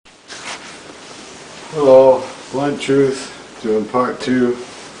Hello, Blunt Truth, doing part 2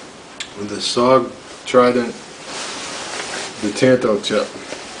 with the SOG Trident, the Tanto tip.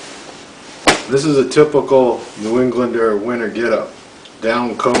 This is a typical New Englander winter get-up.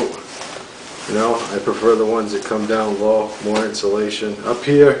 Down coat, you know, I prefer the ones that come down low, more insulation. Up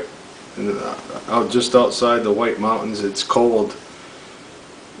here, just outside the White Mountains, it's cold,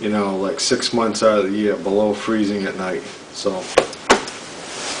 you know, like 6 months out of the year, below freezing at night. So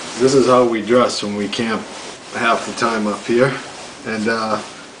this is how we dress when we camp half the time up here. And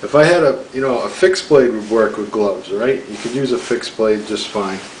if I had a fixed blade would work with gloves, right? You could use a fixed blade just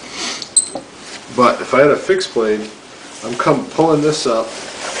fine. But if I had a fixed blade, I'm pulling this up,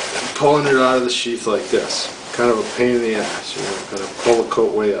 and pulling it out of the sheath like this. Kind of a pain in the ass, you know, kind of pull the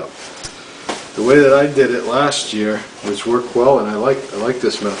coat way up. The way that I did it last year, which worked well, and I like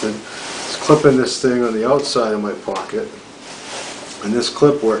this method, is clipping this thing on the outside of my pocket. And this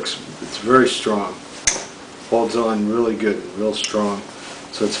clip works, it's very strong. Holds on really good, real strong.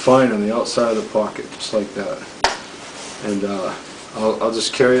 So it's fine on the outside of the pocket, just like that. And I'll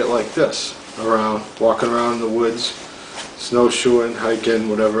just carry it like this, around, walking around in the woods, snowshoeing, hiking,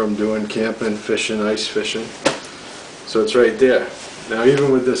 whatever I'm doing, camping, fishing, ice fishing. So it's right there. Now even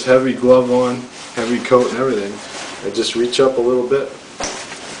with this heavy glove on, heavy coat and everything, I just reach up a little bit,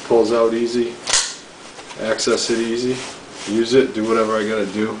 pulls out easy, access it easy. Use it, do whatever I gotta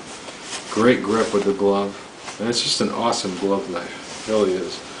do. Great grip with the glove. And it's just an awesome glove knife. It really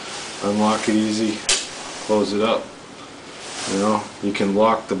is. Unlock it easy, close it up. You know, you can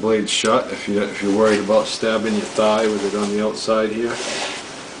lock the blade shut if you're worried about stabbing your thigh with it on the outside here.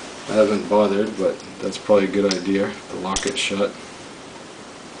 I haven't bothered, but that's probably a good idea to lock it shut.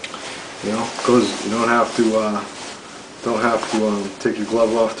 You know, you don't have to take your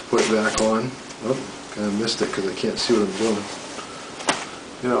glove off to put it back on. Oh. Kind of missed it because I can't see what I'm doing.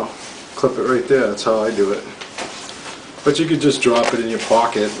 You know, clip it right there, that's how I do it. But you could just drop it in your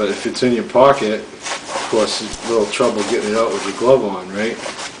pocket, but if it's in your pocket, of course, it's a little trouble getting it out with your glove on, right?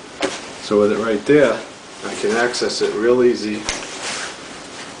 So with it right there, I can access it real easy,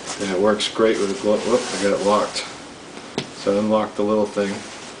 and it works great with a glove. Whoop, I got it locked. So I unlock the little thing,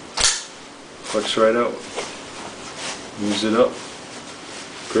 flicks right out, use it up,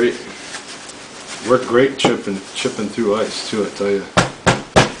 great. Worked great chipping through ice too, I tell you.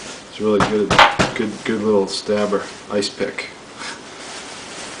 It's really good little stabber, ice pick.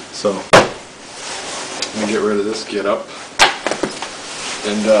 So let me get rid of this get up.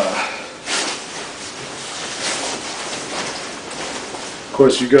 And of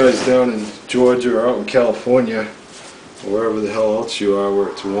course you guys down in Georgia or out in California, or wherever the hell else you are where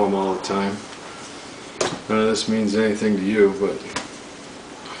it's warm all the time. None of this means anything to you, but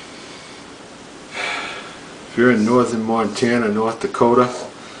if you're in northern Montana, North Dakota,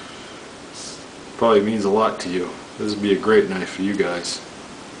 probably means a lot to you. This would be a great knife for you guys.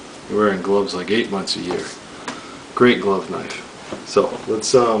 You're wearing gloves like 8 months a year. Great glove knife. So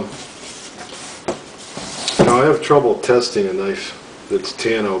let's I have trouble testing a knife that's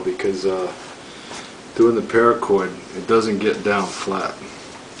Tanto because doing the paracord, it doesn't get down flat.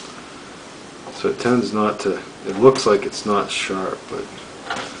 So it tends not to, it looks like it's not sharp, but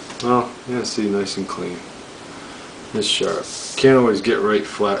well, yeah, see, nice and clean. It's sharp. Can't always get right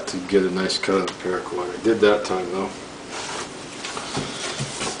flat to get a nice cut of the paracord. I did that time though.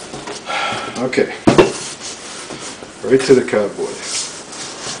 Okay. Right to the cardboard.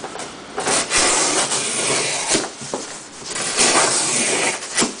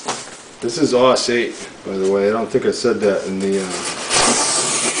 This is OS 8, by the way. I don't think I said that in the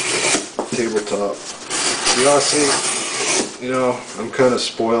tabletop. The OS 8, you know, I'm kind of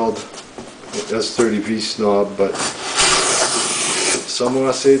spoiled. S30V snob, but some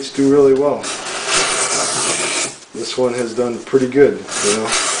OS 8s do really well. This one has done pretty good, you know.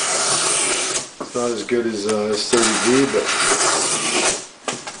 It's not as good as S30V, but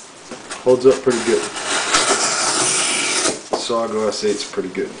holds up pretty good. SOG OS 8's pretty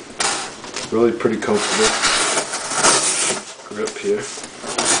good. Really pretty comfortable. Grip here.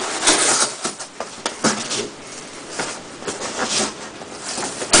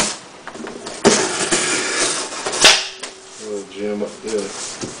 Jam up there.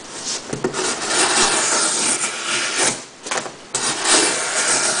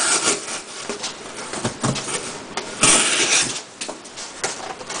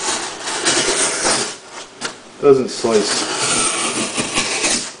 Doesn't slice.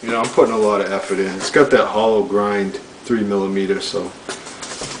 You know, I'm putting a lot of effort in. It's got that hollow grind, 3mm, so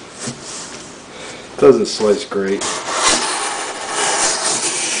it doesn't slice great.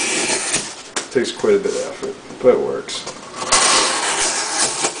 Takes quite a bit of effort, but it works.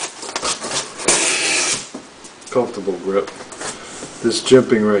 comfortable grip. This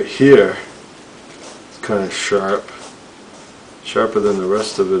jimping right here is kind of sharp, sharper than the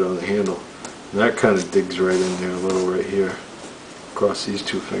rest of it on the handle. And that kind of digs right in there a little right here, across these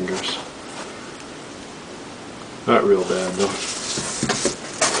two fingers. Not real bad though.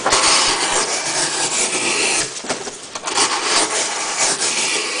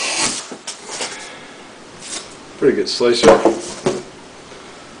 Pretty good slicer.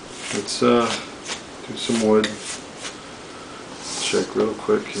 Let's do some wood. Check real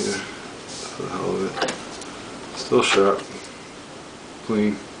quick here for the hell of it. Still sharp,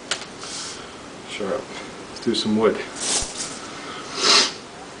 clean, sharp. Let's do some wood.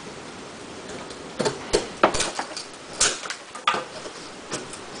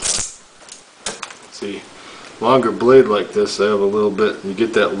 See, longer blade like this, I have a little bit, you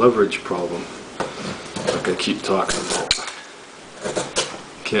get that leverage problem. Like I keep talking about.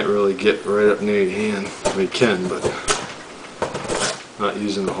 Can't really get right up near your hand. Well, you can, but not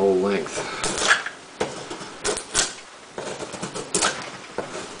using the whole length.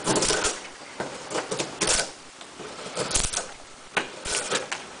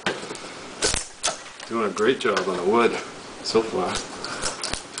 Doing a great job on the wood so far.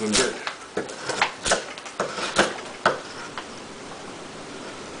 Doing good.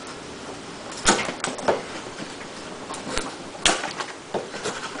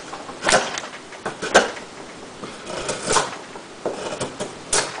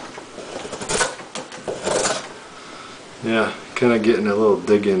 Yeah, kind of getting a little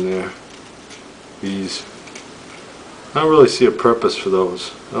dig in there. These, I don't really see a purpose for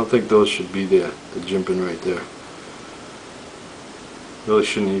those. I don't think those should be there, the jimping right there. Really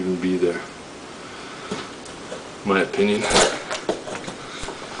shouldn't even be there, in my opinion.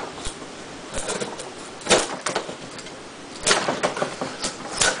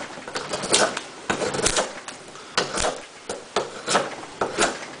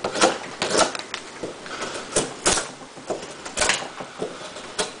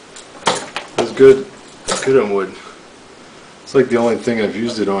 Good on wood. It's like the only thing I've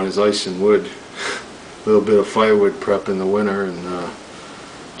used it on is ice and wood. A little bit of firewood prep in the winter and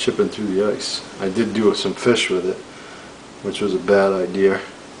chipping through the ice. I did do some fish with it, which was a bad idea.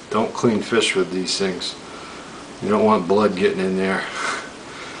 Don't clean fish with these things. You don't want blood getting in there.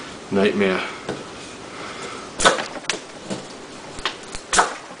 Nightmare.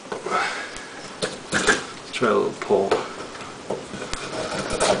 Let's try a little pull.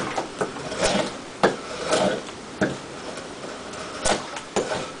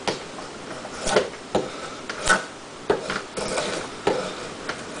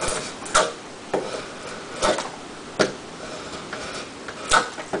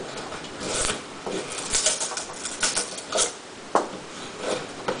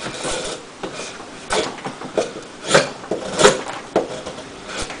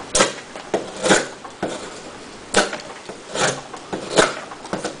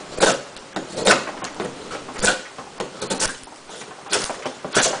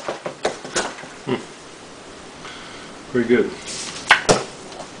 Pretty good.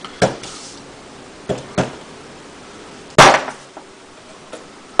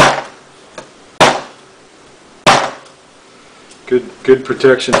 Good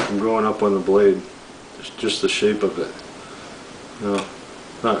protection from going up on the blade. Just the shape of it. No,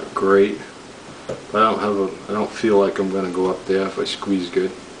 not great. But I don't feel like I'm going to go up there if I squeeze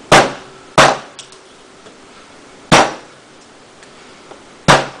good.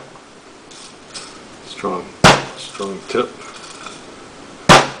 Strong tip.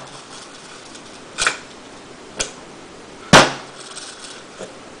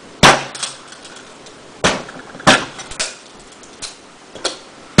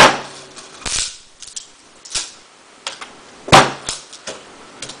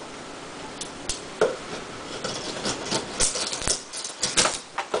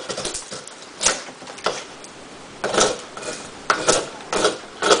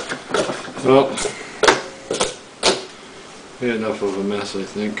 Well, enough of a mess, I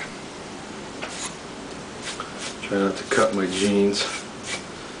think. Try not to cut my jeans.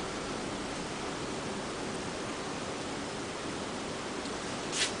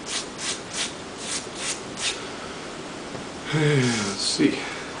 Let's see.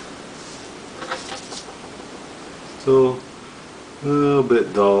 So a little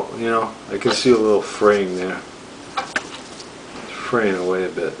bit dull, you know. I can see a little fraying there. It's fraying away a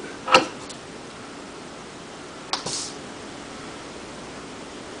bit.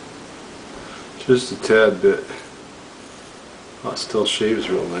 Just a tad bit. Oh, it still shaves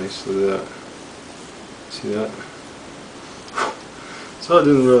real nice. Look at that. See that? So I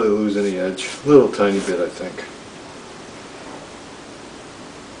didn't really lose any edge. A little tiny bit, I think.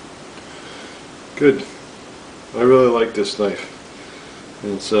 Good. I really like this knife.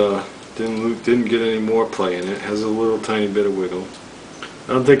 It's didn't get any more play in it. It has a little tiny bit of wiggle.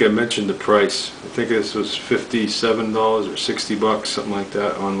 I don't think I mentioned the price. I think this was $57 or $60, something like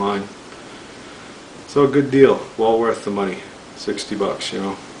that, online. So a good deal. Well worth the money. $60, you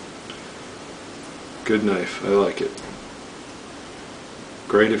know. Good knife. I like it.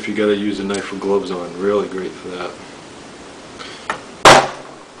 Great if you gotta use a knife with gloves on. Really great for that.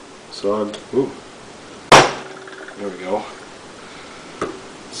 SOG. Ooh. There we go.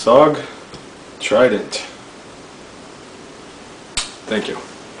 SOG Trident. Thank you.